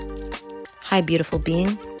Hi, beautiful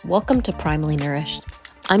being. Welcome to Primally Nourished.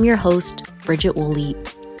 I'm your host, Bridget Woolley,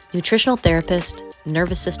 nutritional therapist,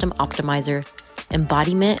 nervous system optimizer,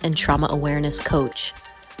 embodiment and trauma awareness coach.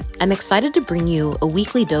 I'm excited to bring you a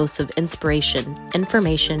weekly dose of inspiration,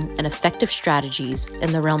 information, and effective strategies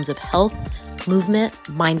in the realms of health, movement,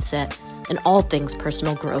 mindset, and all things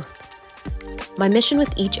personal growth. My mission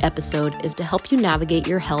with each episode is to help you navigate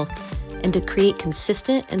your health and to create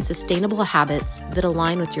consistent and sustainable habits that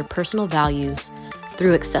align with your personal values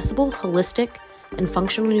through accessible, holistic, and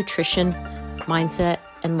functional nutrition, mindset,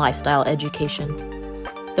 and lifestyle education.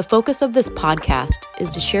 The focus of this podcast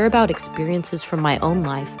is to share about experiences from my own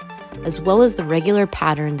life, as well as the regular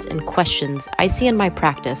patterns and questions I see in my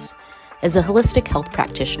practice as a holistic health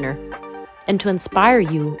practitioner, and to inspire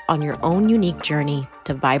you on your own unique journey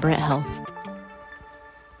to vibrant health.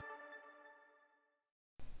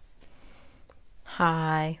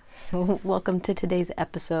 Hi, welcome to today's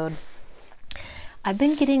episode. I've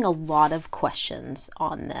been getting a lot of questions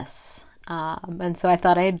on this, and so I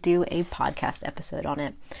thought I'd do a podcast episode on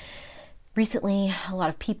it. Recently, a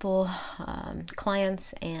lot of people,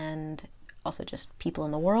 clients, and also just people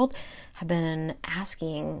in the world have been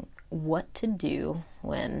asking what to do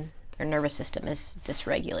when their nervous system is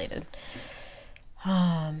dysregulated.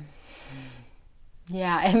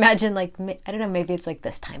 Yeah, I imagine I don't know, maybe it's like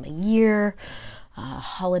this time of year,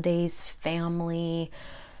 holidays, family,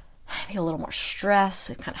 maybe a little more stress.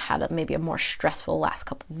 We've kind of had maybe a more stressful last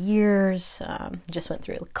couple of years. Just went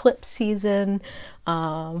through eclipse season.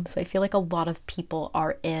 So I feel like a lot of people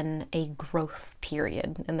are in a growth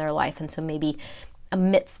period in their life. And so maybe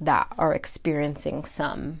amidst that are experiencing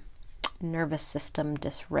some nervous system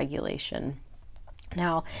dysregulation.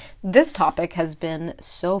 Now, this topic has been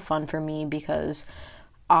so fun for me because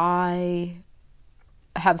I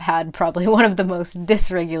have had probably one of the most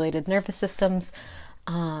dysregulated nervous systems.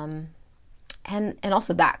 And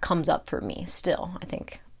also that comes up for me still. I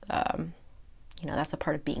think, that's a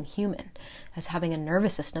part of being human, as having a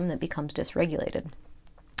nervous system that becomes dysregulated.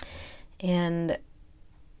 And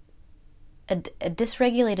a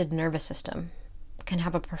dysregulated nervous system can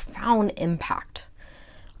have a profound impact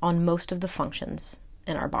on most of the functions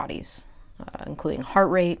in our bodies, including heart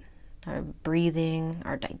rate, our breathing,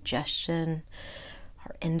 our digestion,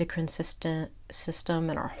 our endocrine system,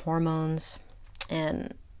 and our hormones.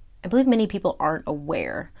 And I believe many people aren't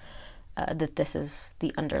aware that this is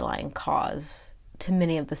the underlying cause to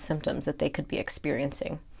many of the symptoms that they could be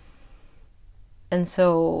experiencing. And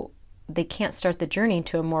so they can't start the journey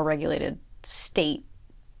to a more regulated state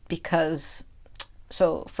because,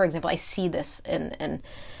 for example, I see this in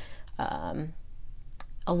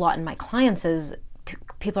a lot in my clients is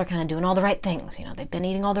people are kind of doing all the right things. They've been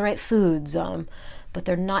eating all the right foods, but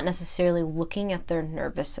they're not necessarily looking at their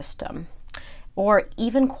nervous system or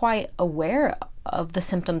even quite aware of the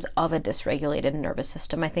symptoms of a dysregulated nervous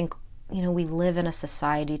system. I think, we live in a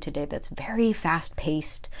society today that's very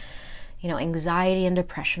fast-paced. Anxiety and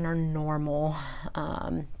depression are normal,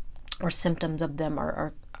 or symptoms of them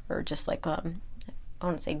are just I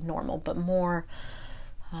wouldn't say normal, but more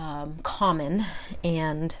common.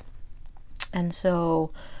 And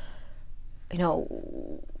so,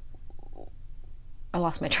 I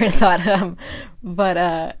lost my train of thought.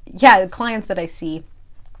 But the clients that I see,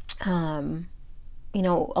 a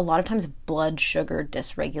lot of times blood sugar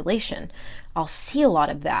dysregulation. I'll see a lot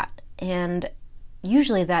of that. And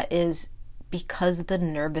usually that is because the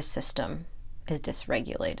nervous system is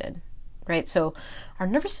dysregulated, right? So our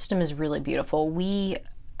nervous system is really beautiful. We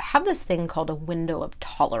have this thing called a window of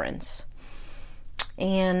tolerance.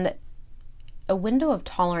 And a window of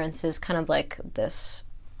tolerance is kind of like this,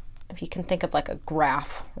 if you can think of like a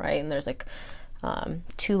graph, right? And there's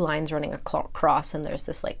two lines running across, and there's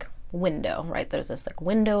this window, right? There's this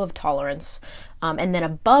window of tolerance. And then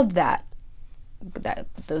above that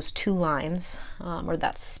those two lines, or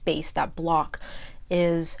that space, that block,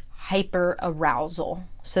 is hyper arousal.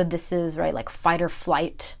 So this is, right, fight or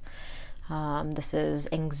flight. This is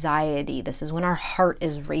anxiety. This is when our heart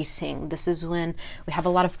is racing. This is when we have a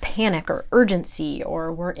lot of panic or urgency,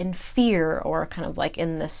 or we're in fear, or kind of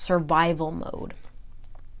in this survival mode.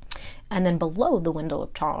 And then below the window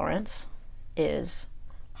of tolerance is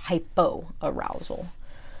hypoarousal.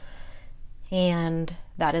 And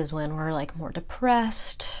that is when we're more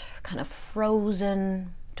depressed, kind of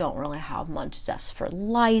frozen, don't really have much zest for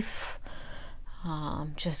life.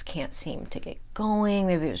 Just can't seem to get going.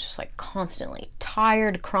 Maybe it was just constantly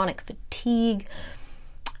tired, chronic fatigue.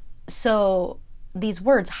 So these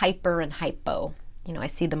words hyper and hypo, I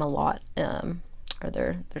see them a lot, or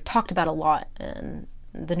they're talked about a lot in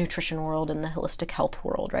the nutrition world and the holistic health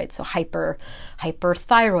world, right? So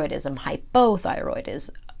hyperthyroidism,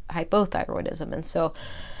 hypothyroidism. And so,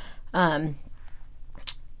 right,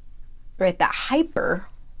 that hyper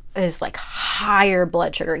is like higher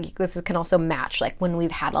blood sugar. This can also match like when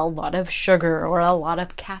we've had a lot of sugar or a lot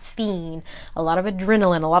of caffeine, a lot of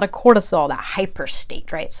adrenaline, a lot of cortisol, that hyper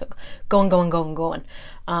state, right? So going.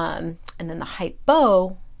 And then the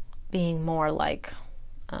hypo being more like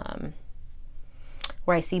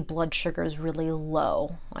where I see blood sugar is really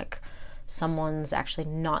low, like someone's actually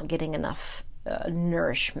not getting enough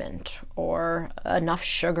nourishment or enough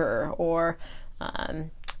sugar or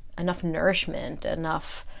enough nourishment,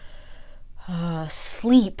 enough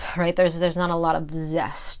sleep, right? There's not a lot of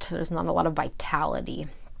zest. There's not a lot of vitality.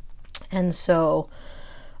 And so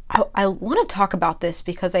I want to talk about this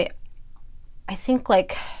because I think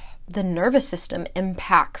like the nervous system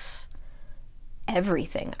impacts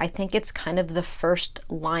everything. I think it's kind of the first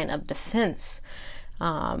line of defense.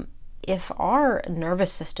 If our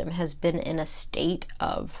nervous system has been in a state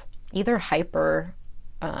of either hyper,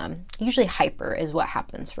 usually hyper is what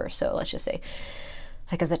happens first. So let's just say,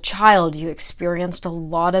 like as a child, you experienced a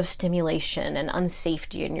lot of stimulation and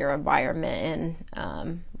unsafety in your environment,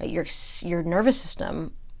 and your nervous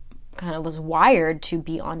system kind of was wired to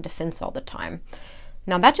be on defense all the time.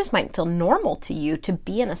 Now that just might feel normal to you to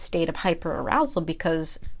be in a state of hyperarousal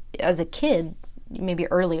because as a kid, maybe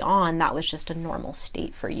early on, that was just a normal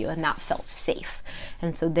state for you and that felt safe.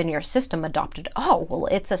 And so then your system adopted, oh, well,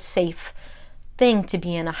 it's a safe thing to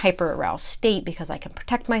be in a hyper-aroused state because I can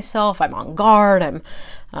protect myself, I'm on guard, I'm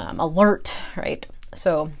alert, right?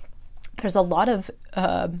 So there's a lot of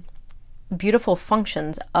beautiful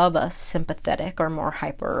functions of a sympathetic or more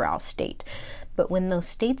hyper-aroused state. But when those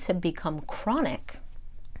states have become chronic,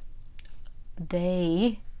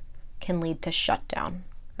 they can lead to shutdown,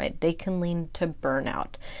 right? They can lead to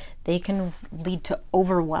burnout. They can lead to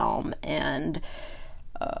overwhelm and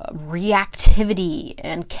reactivity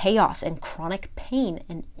and chaos and chronic pain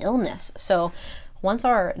and illness. So once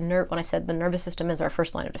when I said the nervous system is our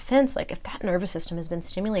first line of defense, like if that nervous system has been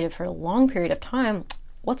stimulated for a long period of time,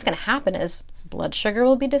 what's going to happen is blood sugar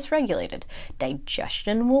will be dysregulated,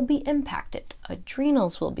 digestion will be impacted,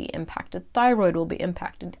 adrenals will be impacted, thyroid will be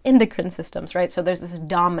impacted, endocrine systems, right? So there's this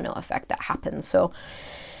domino effect that happens. So,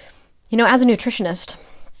 as a nutritionist,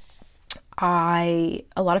 a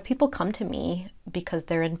lot of people come to me because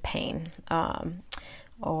they're in pain,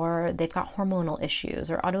 or they've got hormonal issues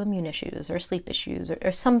or autoimmune issues or sleep issues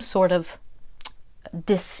or some sort of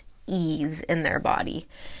dis-ease in their body.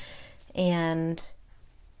 And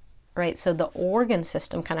right, so the organ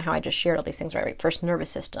system, kind of how I just shared all these things, right? First nervous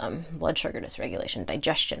system, blood sugar dysregulation,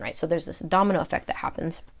 digestion, right? So there's this domino effect that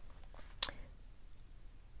happens.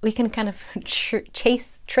 We can kind of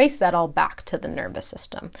trace that all back to the nervous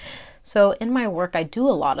system. So in my work, I do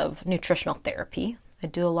a lot of nutritional therapy. I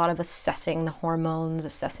do a lot of assessing the hormones,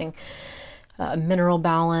 assessing mineral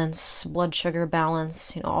balance, blood sugar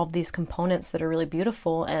balance, all of these components that are really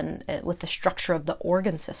beautiful and with the structure of the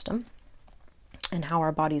organ system and how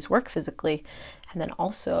our bodies work physically. And then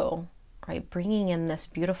also, right, bringing in this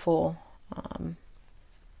beautiful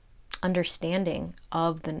understanding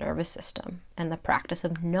of the nervous system and the practice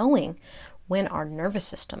of knowing when our nervous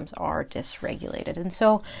systems are dysregulated. And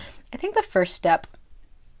so I think the first step,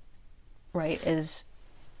 right, is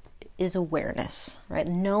awareness, right?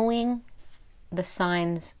 Knowing the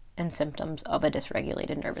signs and symptoms of a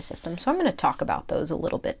dysregulated nervous system. So I'm going to talk about those a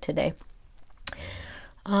little bit today.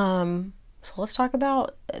 So let's talk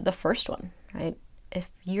about the first one, right? If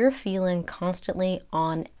you're feeling constantly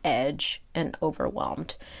on edge and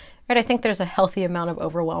overwhelmed, right? I think there's a healthy amount of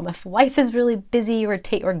overwhelm. If life is really busy or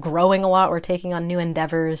we're growing a lot, we're taking on new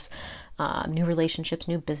endeavors, new relationships,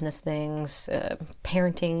 new business things,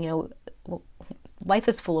 parenting, life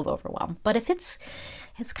is full of overwhelm. But if it's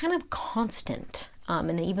kind of constant,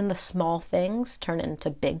 and even the small things turn into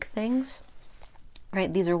big things,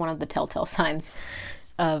 right? These are one of the telltale signs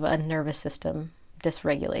of a nervous system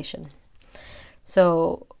dysregulation.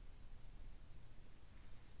 So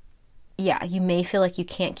yeah, you may feel like you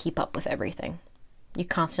can't keep up with everything. You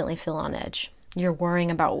constantly feel on edge. You're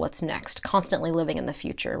worrying about what's next, constantly living in the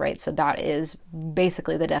future, right? So that is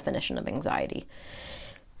basically the definition of anxiety.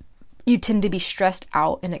 You tend to be stressed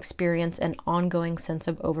out and experience an ongoing sense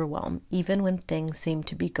of overwhelm, even when things seem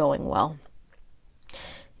to be going well.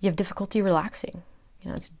 You have difficulty relaxing.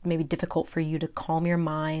 It's maybe difficult for you to calm your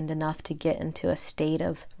mind enough to get into a state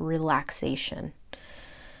of relaxation.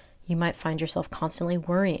 You might find yourself constantly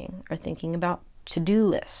worrying or thinking about to-do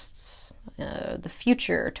lists, the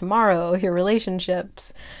future, tomorrow, your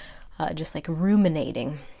relationships, just like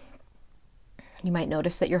ruminating. You might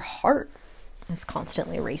notice that your heart is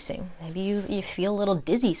constantly racing. Maybe you feel a little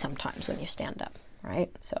dizzy sometimes when you stand up,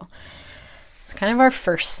 right? So it's kind of our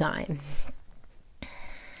first sign.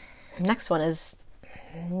 Next one is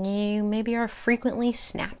you maybe are frequently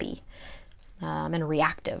snappy and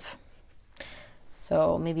reactive.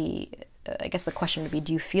 So maybe, I guess the question would be,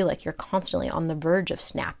 do you feel like you're constantly on the verge of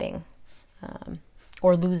snapping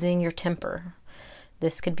or losing your temper?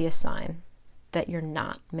 This could be a sign that you're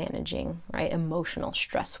not managing, right, emotional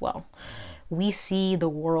stress well. We see the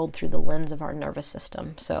world through the lens of our nervous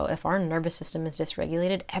system. So if our nervous system is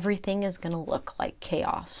dysregulated, everything is going to look like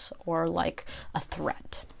chaos or like a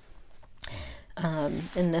threat.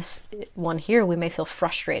 In this one here, we may feel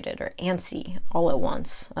frustrated or antsy all at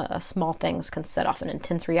once. Small things can set off an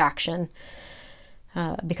intense reaction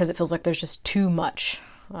because it feels like there's just too much.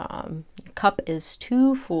 Cup is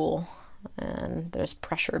too full and there's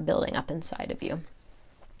pressure building up inside of you.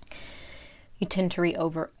 You tend to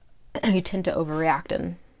overreact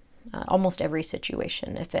in almost every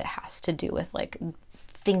situation if it has to do with like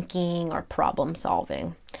thinking or problem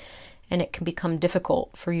solving. And it can become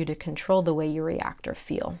difficult for you to control the way you react or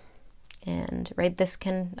feel. And right, this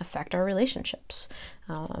can affect our relationships,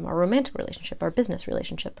 our romantic relationship, our business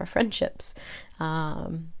relationship, our friendships,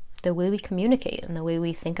 the way we communicate and the way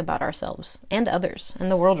we think about ourselves and others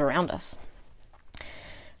and the world around us.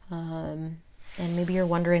 And maybe you're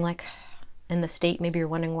wondering, like in the state, maybe you're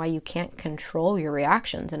wondering why you can't control your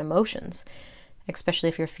reactions and emotions, especially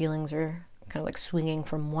if your feelings are kind of like swinging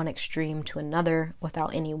from one extreme to another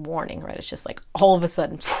without any warning, right? It's just like all of a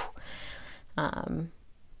sudden,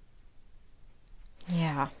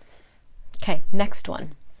 yeah. Okay, next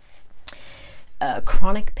one.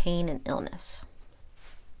 Chronic pain and illness.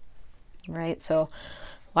 Right? So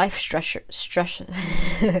life stressors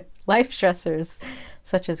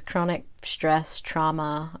such as chronic stress,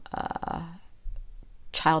 trauma,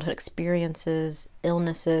 childhood experiences,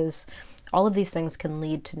 illnesses, all of these things can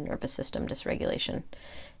lead to nervous system dysregulation.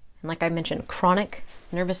 And like I mentioned, chronic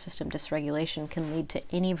nervous system dysregulation can lead to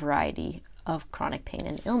any variety of chronic pain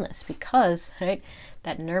and illness because, right,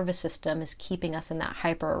 that nervous system is keeping us in that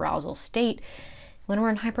hyperarousal state. When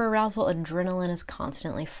we're in hyperarousal, adrenaline is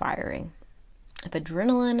constantly firing. If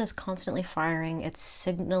adrenaline is constantly firing, it's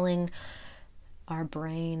signaling our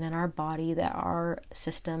brain and our body that our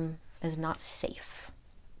system is not safe.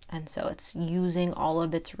 And so it's using all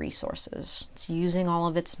of its resources. It's using all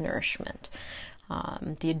of its nourishment.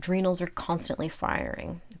 The adrenals are constantly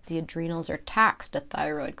firing. If the adrenals are taxed, the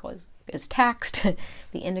thyroid is taxed.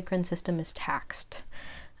 The endocrine system is taxed.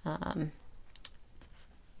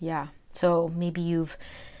 So maybe you've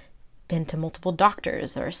been to multiple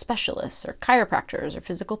doctors or specialists or chiropractors or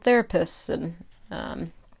physical therapists and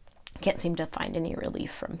can't seem to find any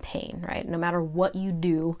relief from pain, right? No matter what you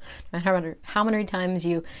do, no matter how many times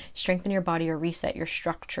you strengthen your body or reset your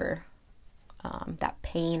structure, that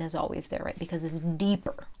pain is always there, right? Because it's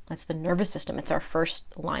deeper. It's the nervous system. It's our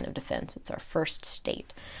first line of defense. It's our first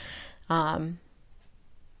state. And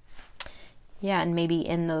maybe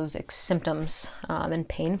in those symptoms and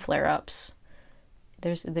pain flare-ups,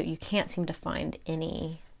 you can't seem to find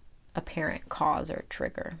any apparent cause or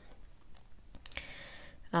trigger.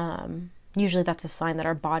 Usually that's a sign that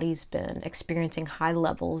our body's been experiencing high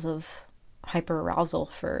levels of hyperarousal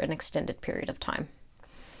for an extended period of time.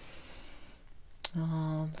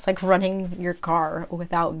 It's like running your car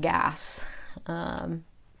without gas,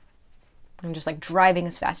 and just like driving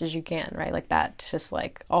as fast as you can, right? Like that, just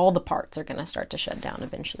like all the parts are going to start to shut down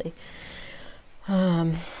eventually.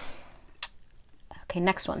 Okay,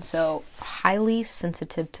 next one. So highly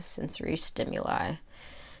sensitive to sensory stimuli.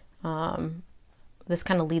 This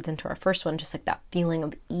kind of leads into our first one, just like that feeling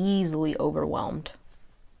of easily overwhelmed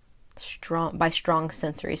by strong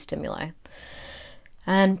sensory stimuli.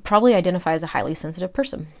 And probably identify as a highly sensitive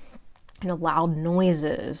person. Loud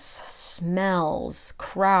noises, smells,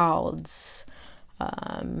 crowds,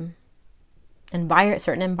 certain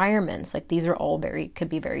environments, like these are all could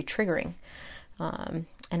be very triggering.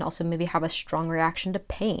 And also maybe have a strong reaction to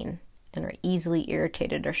pain and are easily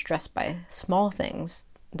irritated or stressed by small things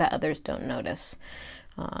that others don't notice.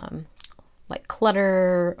 Like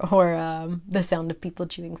clutter or the sound of people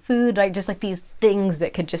chewing food, right? Just like these things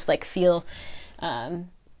that could just like feel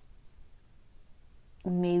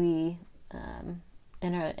maybe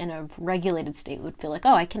in a regulated state would feel like,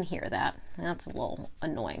 oh, I can hear that. And that's a little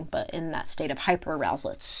annoying. But in that state of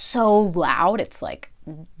hyperarousal, it's so loud, it's like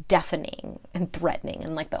deafening and threatening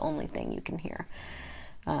and like the only thing you can hear.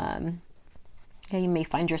 You may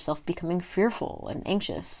find yourself becoming fearful and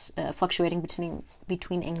anxious, fluctuating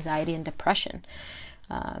between anxiety and depression.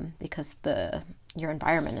 because your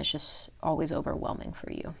environment is just always overwhelming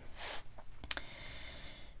for you.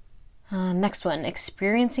 Next one,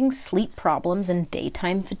 experiencing sleep problems and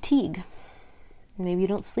daytime fatigue. Maybe you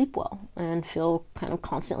don't sleep well and feel kind of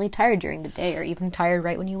constantly tired during the day, or even tired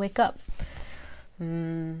right when you wake up.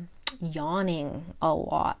 Yawning a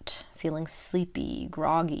lot, feeling sleepy,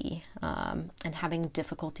 groggy, and having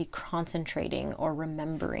difficulty concentrating or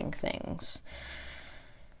remembering things.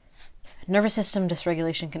 Nervous system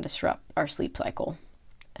dysregulation can disrupt our sleep cycle.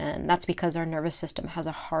 And that's because our nervous system has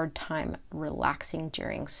a hard time relaxing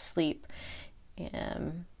during sleep.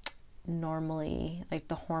 Normally, like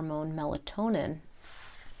the hormone melatonin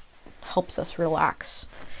helps us relax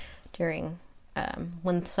during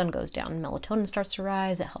when the sun goes down. Melatonin starts to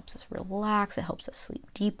rise. It helps us relax. It helps us sleep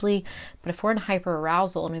deeply. But if we're in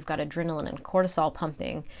hyperarousal and we've got adrenaline and cortisol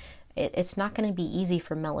pumping, it's not going to be easy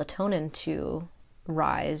for melatonin to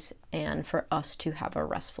rise and for us to have a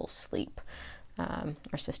restful sleep.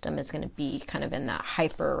 Our system is going to be kind of in that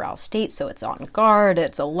hyper-aroused state, so it's on guard,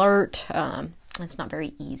 it's alert. It's not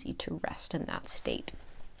very easy to rest in that state.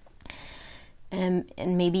 And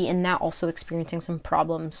maybe in that also experiencing some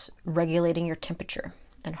problems regulating your temperature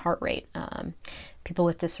and heart rate. People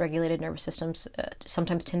with dysregulated nervous systems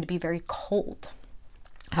sometimes tend to be very cold,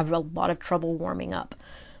 have a lot of trouble warming up,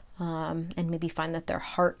 and maybe find that their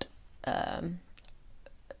heart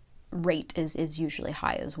rate is usually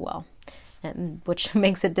high as well. Which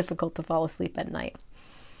makes it difficult to fall asleep at night.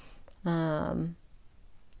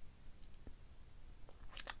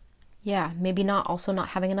 Maybe not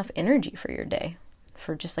having enough energy for your day,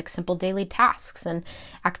 for just like simple daily tasks and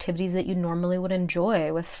activities that you normally would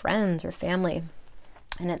enjoy with friends or family.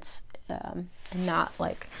 And it's not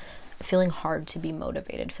like feeling hard to be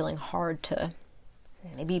motivated, feeling hard to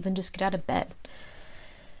maybe even just get out of bed.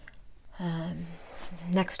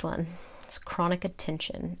 Next one. Chronic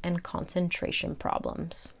attention and concentration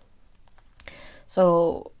problems.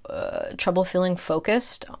 So trouble feeling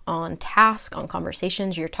focused on task, on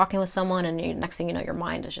conversations. You're talking with someone and next thing you know, your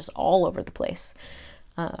mind is just all over the place.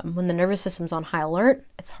 When the nervous system's on high alert,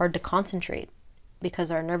 it's hard to concentrate because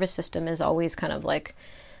our nervous system is always kind of like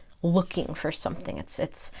looking for something.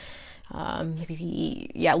 It's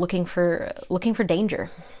looking for danger,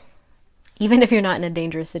 even if you're not in a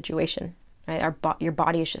dangerous situation. Right? Your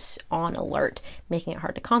body is just on alert, making it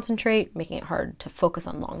hard to concentrate, making it hard to focus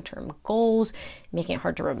on long-term goals, making it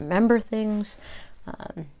hard to remember things.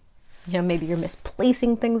 Maybe you're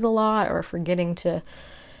misplacing things a lot or forgetting to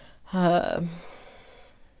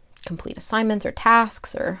complete assignments or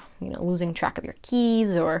tasks, or losing track of your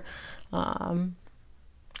keys, or I'm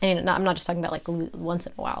not just talking about like once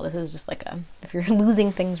in a while. This is just like if you're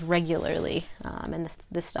losing things regularly, and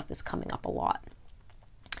this stuff is coming up a lot.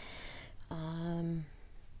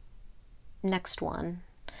 Next one,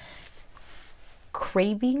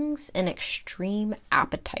 cravings and extreme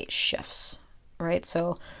appetite shifts, right?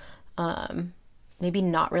 So maybe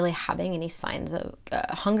not really having any signs of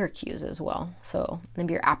hunger cues as well. So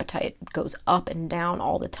maybe your appetite goes up and down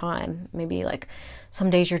all the time. Maybe like some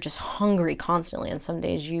days you're just hungry constantly, and some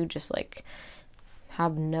days you just like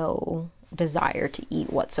have no desire to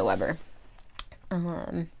eat whatsoever.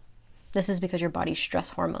 This is because your body's stress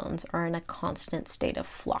hormones are in a constant state of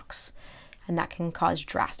flux, and that can cause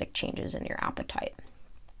drastic changes in your appetite.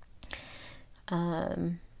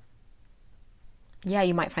 You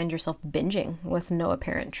might find yourself binging with no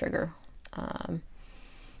apparent trigger.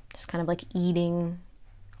 Just kind of like eating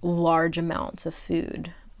large amounts of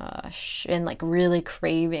food, and like really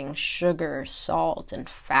craving sugar, salt, and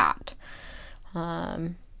fat.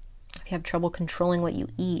 If you have trouble controlling what you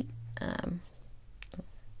eat,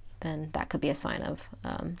 then that could be a sign of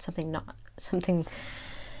something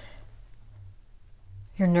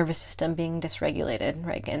your nervous system being dysregulated,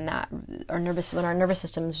 right? And that when our nervous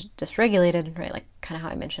system's dysregulated, right, like kind of how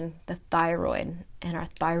I mentioned the thyroid, and our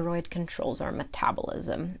thyroid controls our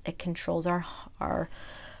metabolism. It controls our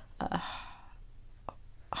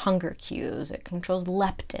hunger cues. It controls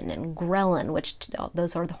leptin and ghrelin, which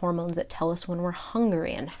those are the hormones that tell us when we're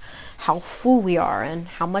hungry and how full we are and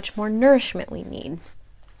how much more nourishment we need.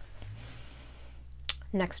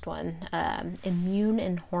 Next one, immune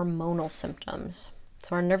and hormonal symptoms.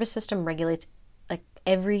 So our nervous system regulates like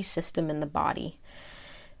every system in the body.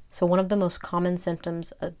 So one of the most common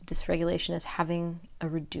symptoms of dysregulation is having a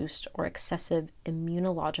reduced or excessive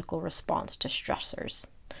immunological response to stressors,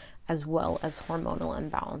 as well as hormonal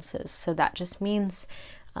imbalances. So that just means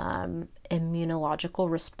excessive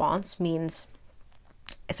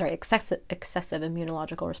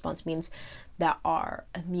immunological response means that our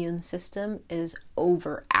immune system is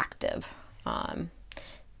overactive.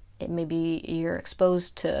 maybe you're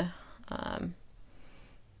exposed to,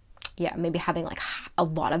 maybe having like a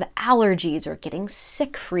lot of allergies, or getting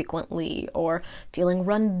sick frequently, or feeling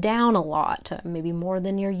run down a lot, maybe more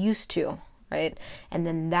than you're used to, right? And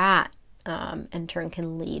then that in turn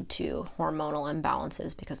can lead to hormonal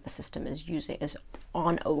imbalances, because the system is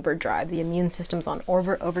on overdrive. The immune system's on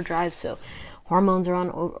overdrive, so hormones are on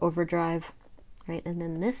overdrive, right? And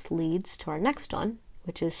then this leads to our next one,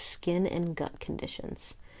 which is skin and gut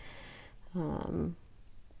conditions.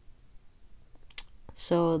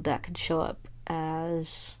 So that could show up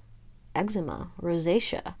as eczema,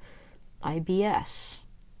 rosacea, IBS.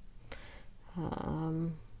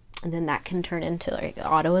 And then that can turn into like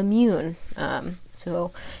autoimmune.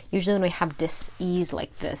 So usually when we have dis-ease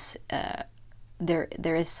like this,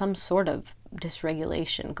 there is some sort of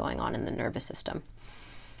dysregulation going on in the nervous system.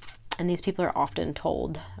 And these people are often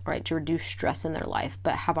told, right, to reduce stress in their life,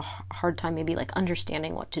 but have a hard time maybe like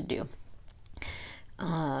understanding what to do.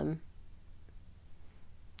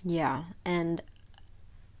 And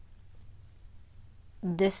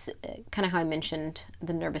this kind of how I mentioned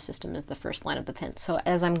the nervous system is the first line of defense. So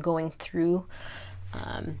as I'm going through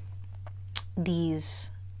these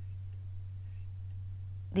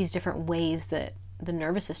different ways that the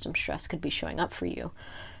nervous system stress could be showing up for you,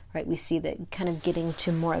 right? We see that kind of getting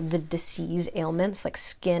to more of the disease ailments like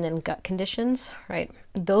skin and gut conditions, right?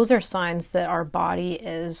 Those are signs that our body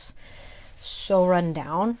is so run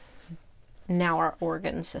down. Now our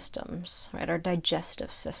organ systems, right? Our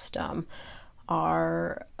digestive system,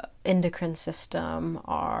 our endocrine system,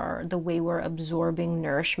 the way we're absorbing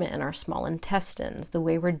nourishment in our small intestines, the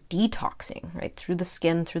way we're detoxing, right? Through the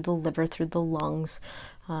skin, through the liver, through the lungs.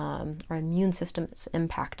 Our immune system is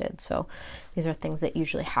impacted. So these are things that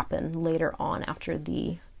usually happen later on after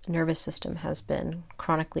the nervous system has been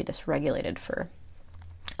chronically dysregulated for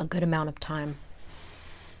a good amount of time.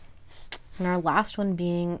 And our last one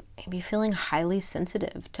being maybe feeling highly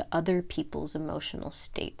sensitive to other people's emotional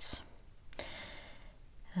states.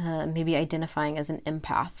 Maybe identifying as an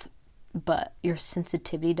empath, but your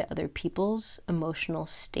sensitivity to other people's emotional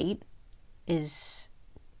state is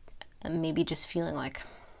maybe just feeling like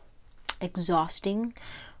exhausting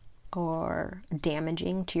or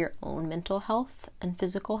damaging to your own mental health and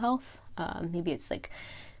physical health. Maybe it's like,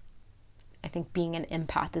 I think being an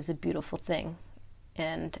empath is a beautiful thing.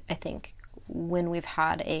 And I think when we've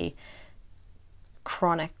had a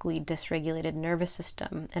chronically dysregulated nervous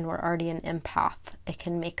system and we're already an empath, it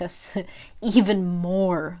can make us even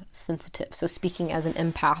more sensitive. So speaking as an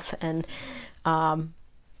empath and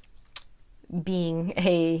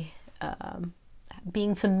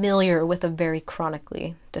being familiar with a very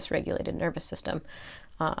chronically dysregulated nervous system,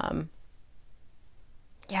 like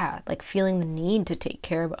feeling the need to take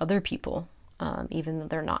care of other people, even though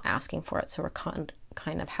they're not asking for it. So we're kind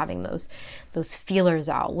of having those feelers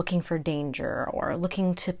out, looking for danger or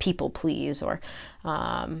looking to people please, or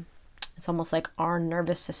it's almost like our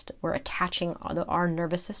nervous system, we're attaching our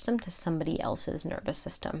nervous system to somebody else's nervous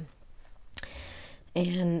system.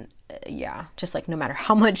 And just like no matter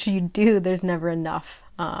how much you do, there's never enough,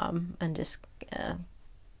 and just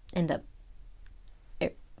end up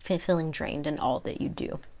feeling drained in all that you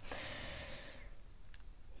do.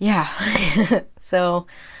 So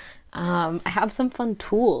I have some fun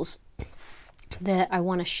tools that I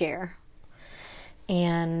want to share.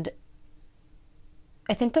 And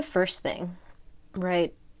I think the first thing,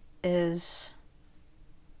 right, is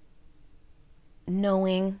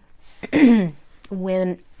knowing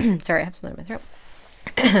when, sorry, I have something in my throat.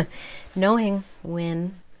 Knowing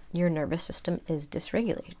when your nervous system is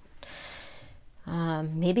dysregulated.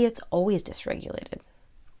 Maybe it's always dysregulated.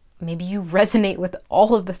 Maybe you resonate with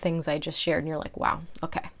all of the things I just shared and you're like, wow,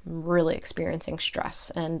 okay, I'm really experiencing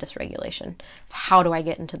stress and dysregulation. How do I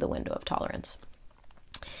get into the window of tolerance?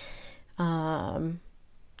 Or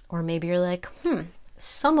maybe you're like,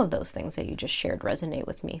 some of those things that you just shared resonate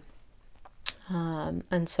with me.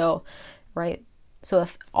 And so, right, so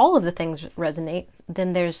if all of the things resonate,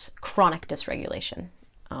 then there's chronic dysregulation.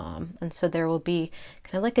 And so there will be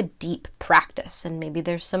kind of like a deep practice, and maybe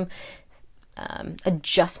there's some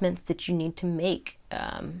adjustments that you need to make,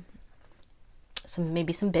 some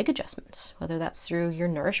big adjustments, whether that's through your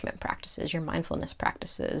nourishment practices, your mindfulness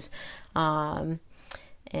practices, and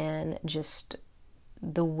just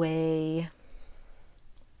the way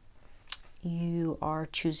you are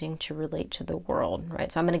choosing to relate to the world,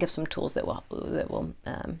 right? So I'm going to give some tools that will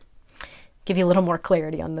give you a little more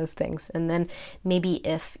clarity on those things. And then maybe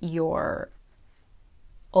if you're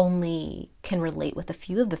only can relate with a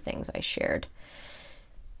few of the things I shared,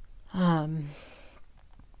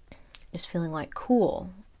 just feeling like, cool,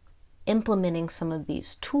 implementing some of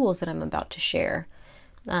these tools that I'm about to share,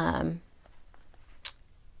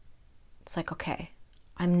 it's like, okay,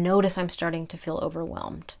 I'm starting to feel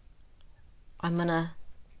overwhelmed. I'm going to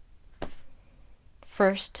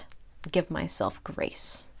first give myself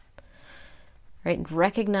grace, right?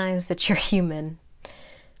 Recognize that you're human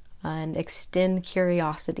and extend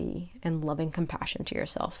curiosity and loving compassion to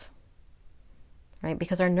yourself, right?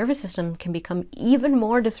 Because our nervous system can become even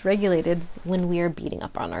more dysregulated when we are beating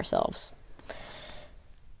up on ourselves.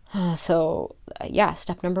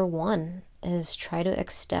 Step number 1 is try to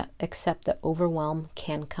accept that overwhelm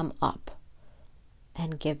can come up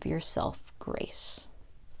and give yourself grace,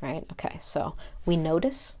 right? Okay, so we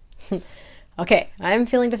notice, okay, I'm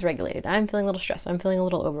feeling dysregulated. I'm feeling a little stressed. I'm feeling a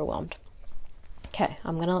little overwhelmed. Okay,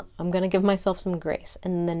 I'm gonna give myself some grace.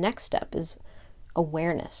 And the next step is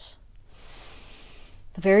awareness.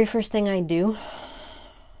 The very first thing I do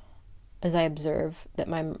is I observe that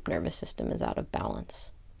my nervous system is out of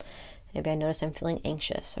balance. Maybe I notice I'm feeling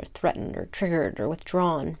anxious or threatened or triggered or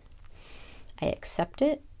withdrawn. I accept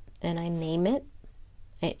it and I name it,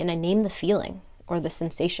 and I name the feeling or the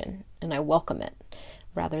sensation, and I welcome it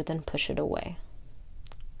rather than push it away,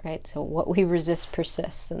 right? So what we resist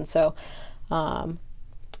persists. And so I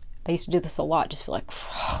used to do this a lot, just feel like,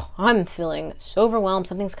 I'm feeling so overwhelmed,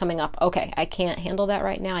 something's coming up. Okay, I can't handle that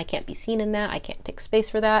right now. I can't be seen in that. I can't take space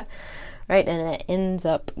for that, right? And it ends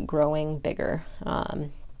up growing bigger,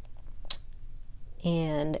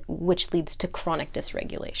 and which leads to chronic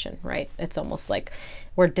dysregulation, right? It's almost like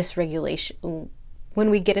we're dysregulation.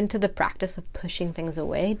 When we get into the practice of pushing things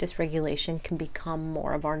away, dysregulation can become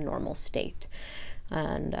more of our normal state.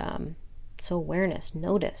 And so awareness,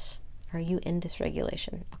 notice. Are you in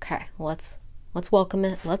dysregulation? Okay, let's welcome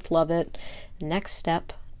it. Let's love it. Next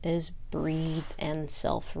step is breathe and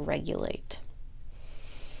self-regulate.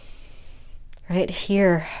 Right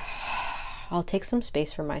here, I'll take some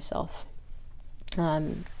space for myself. I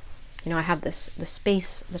have this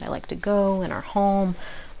space that I like to go in our home.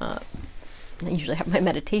 I usually have my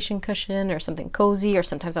meditation cushion or something cozy, or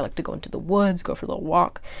sometimes I like to go into the woods, go for a little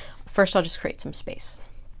walk. First, I'll just create some space.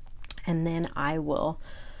 And then I will,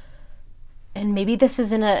 and maybe this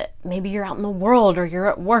is maybe you're out in the world, or you're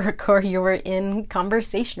at work, or you're in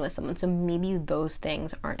conversation with someone. So maybe those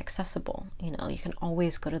things aren't accessible. You can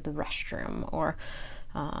always go to the restroom, or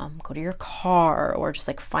go to your car, or just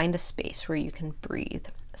like find a space where you can breathe.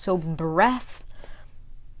 So breath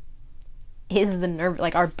is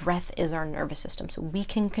our breath is our nervous system. So we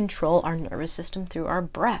can control our nervous system through our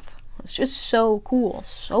breath. It's just so cool,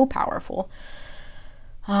 so powerful.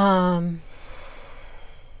 And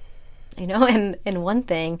one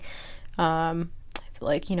thing, I feel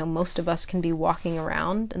like, most of us can be walking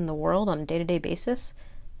around in the world on a day-to-day basis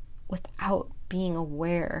without being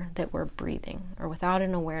aware that we're breathing, or without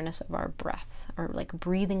an awareness of our breath, or like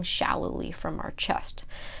breathing shallowly from our chest.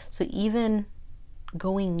 So even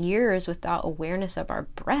going years without awareness of our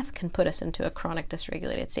breath can put us into a chronic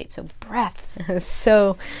dysregulated state. So breath is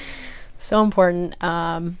so important.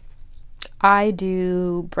 I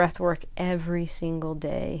do breath work every single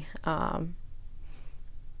day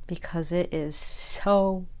because it is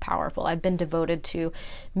so powerful. I've been devoted to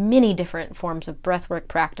many different forms of breathwork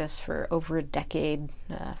practice for over a decade,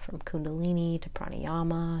 from Kundalini to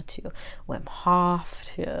pranayama to Wim Hof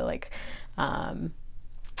to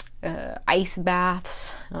ice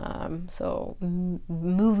baths, so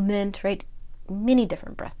movement, right? Many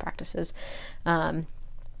different breath practices. And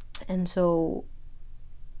so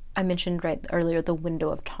I mentioned right earlier the window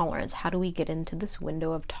of tolerance. How do we get into this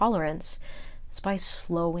window of tolerance? It's by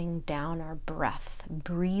slowing down our breath,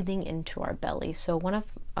 breathing into our belly. So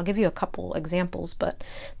I'll give you a couple examples, but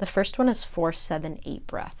the first one is 4-7-8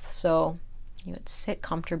 breath. So you would sit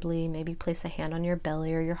comfortably, maybe place a hand on your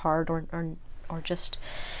belly or your heart, or just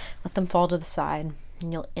let them fall to the side.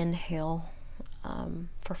 And you'll inhale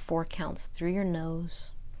for 4 counts through your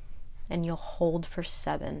nose, and you'll hold for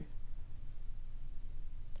 7.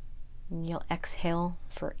 And you'll exhale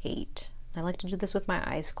for 8. I like to do this with my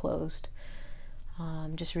eyes closed.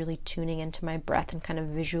 Just really tuning into my breath and kind of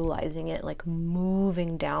visualizing it like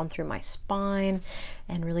moving down through my spine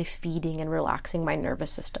and really feeding and relaxing my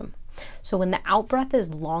nervous system. So when the out breath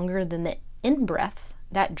is longer than the in breath,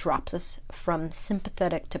 that drops us from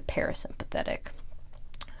sympathetic to parasympathetic.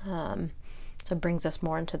 So it brings us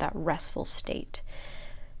more into that restful state.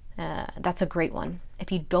 That's a great one.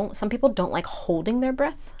 Some people don't like holding their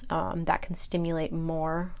breath. That can stimulate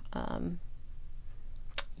more,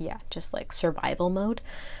 just like survival mode.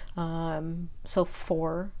 So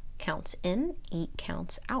 4 counts in, 8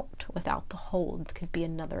 counts out without the hold could be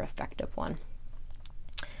another effective one.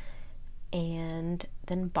 And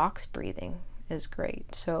then box breathing is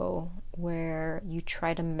great. So where you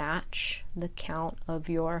try to match the count of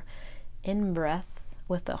your in-breath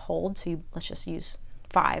with a hold. So let's just use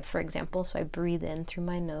 5, for example. So I breathe in through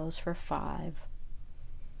my nose for 5.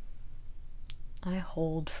 I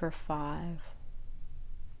hold for 5.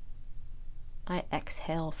 I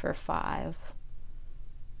exhale for 5.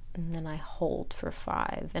 And then I hold for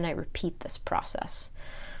 5. And I repeat this process.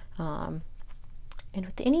 And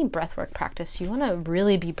with any breathwork practice, you want to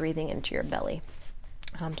really be breathing into your belly.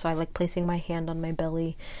 So I like placing my hand on my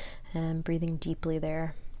belly and breathing deeply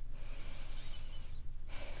there.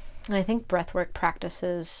 And I think breathwork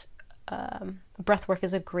practices, breathwork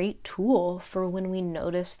is a great tool for when we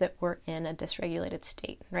notice that we're in a dysregulated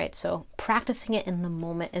state, right? So practicing it in the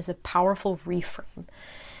moment is a powerful reframe.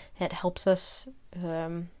 It helps us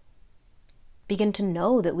begin to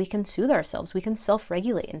know that we can soothe ourselves. We can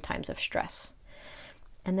self-regulate in times of stress.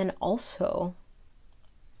 And then also,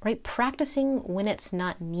 right, practicing when it's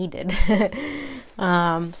not needed.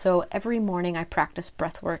 So every morning I practice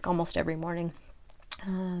breath work, almost every morning.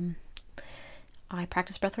 I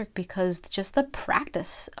practice breath work because just the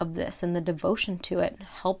practice of this and the devotion to it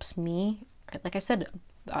helps me. Like I said,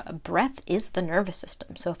 breath is the nervous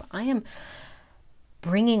system. So if I am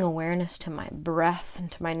bringing awareness to my breath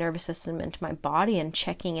and to my nervous system and to my body and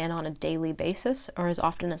checking in on a daily basis or as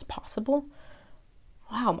often as possible,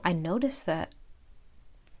 wow, I notice that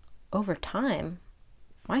over time,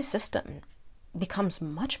 my system becomes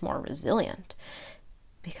much more resilient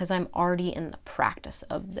because I'm already in the practice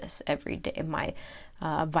of this every day. My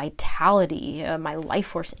vitality, my life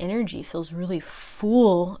force energy feels really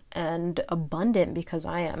full and abundant because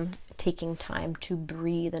I am taking time to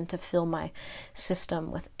breathe and to fill my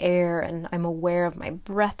system with air, and I'm aware of my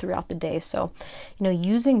breath throughout the day. So,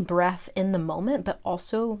 using breath in the moment, but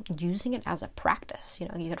also using it as a practice.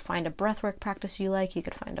 You could find a breathwork practice you like. You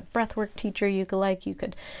could find a breathwork teacher you could like. You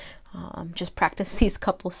could just practice these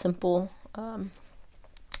couple simple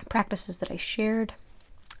practices that I shared.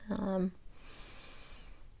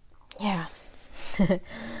 Yeah.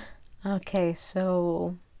 Okay,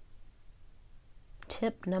 so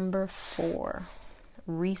tip number 4,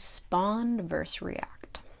 respond versus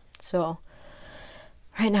react. So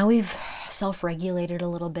right now we've self-regulated a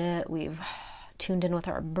little bit. We've tuned in with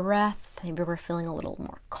our breath. Maybe we're feeling a little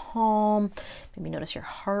more calm. Maybe notice your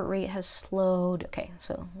heart rate has slowed. Okay,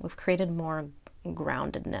 so we've created more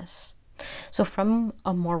groundedness. So from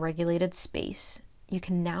a more regulated space, you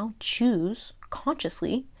can now choose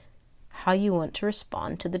consciously how you want to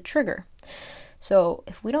respond to the trigger. So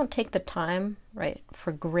if we don't take the time, right,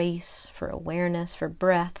 for grace, for awareness, for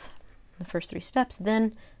breath, the first 3 steps,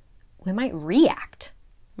 then we might react.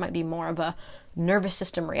 It might be more of a nervous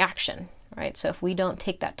system reaction, right? So if we don't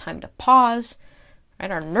take that time to pause,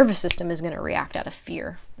 right, our nervous system is going to react out of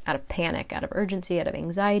fear, out of panic, out of urgency, out of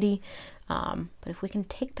anxiety. But if we can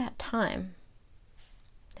take that time,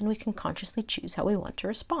 then we can consciously choose how we want to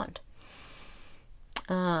respond.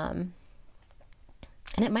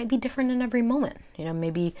 And it might be different in every moment.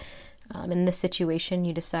 Maybe in this situation,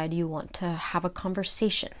 you decide you want to have a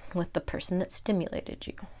conversation with the person that stimulated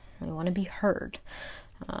you. You want to be heard.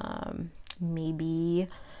 Maybe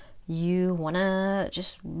you want to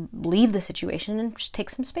just leave the situation and just take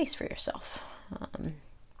some space for yourself.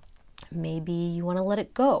 Maybe you want to let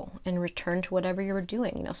it go and return to whatever you were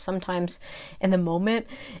doing. Sometimes in the moment,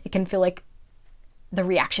 it can feel like the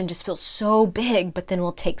reaction just feels so big, but then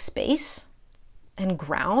we'll take space and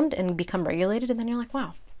ground and become regulated. And then you're like,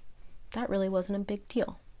 wow, that really wasn't a big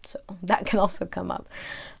deal. So that can also come up.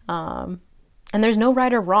 And there's no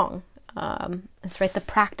right or wrong. It's right. The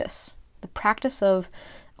practice of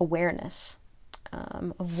awareness,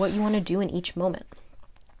 of what you want to do in each moment.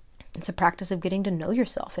 It's a practice of getting to know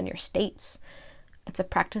yourself and your states. It's a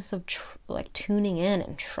practice of tuning in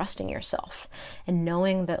and trusting yourself and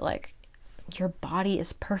knowing that your body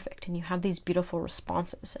is perfect and you have these beautiful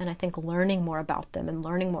responses. And I think learning more about them and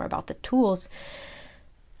learning more about the tools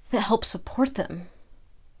that help support them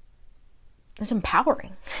is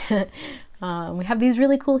empowering. We have these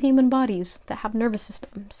really cool human bodies that have nervous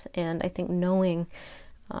systems. And I think knowing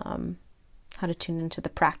how to tune into the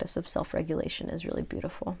practice of self-regulation is really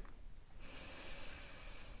beautiful.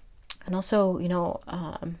 And also,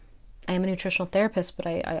 I am a nutritional therapist, but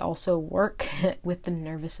I also work with the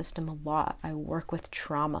nervous system a lot. I work with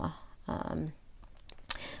trauma.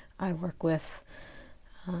 I work with,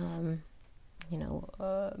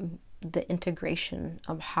 the integration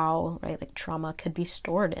of how, trauma could be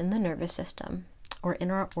stored in the nervous system or in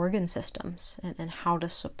our organ systems and how to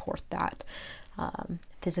support that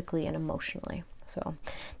physically and emotionally. So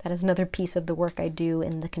that is another piece of the work I do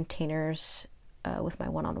in the containers with my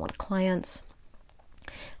one-on-one clients.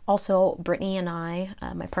 Also, Brittany and I,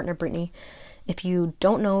 my partner Brittany, if you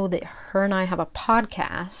don't know that her and I have a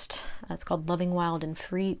podcast, it's called Loving Wild and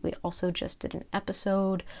Free. We also just did an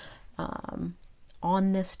episode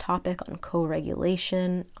on this topic, on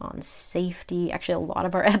co-regulation, on safety. Actually, a lot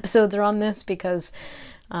of our episodes are on this because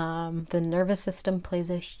the nervous system plays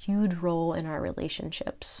a huge role in our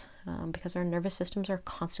relationships because our nervous systems are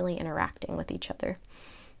constantly interacting with each other.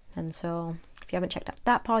 And so if you haven't checked out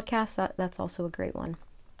that podcast, that's also a great one.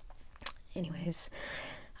 Anyways,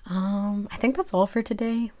 I think that's all for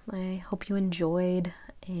today. I hope you enjoyed,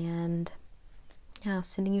 and yeah,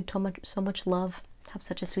 sending you so much love. Have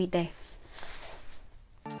such a sweet day.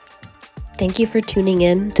 Thank you for tuning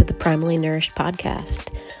in to the Primally Nourished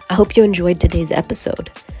podcast. I hope you enjoyed today's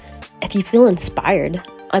episode. If you feel inspired,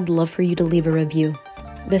 I'd love for you to leave a review.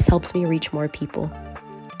 This helps me reach more people.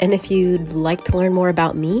 And if you'd like to learn more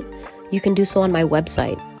about me, you can do so on my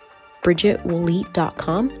website,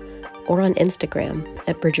 bridgetwolite.com, or on Instagram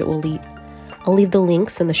at bridgetwolite. I'll leave the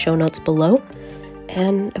links in the show notes below,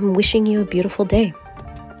 and I'm wishing you a beautiful day.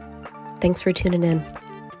 Thanks for tuning in.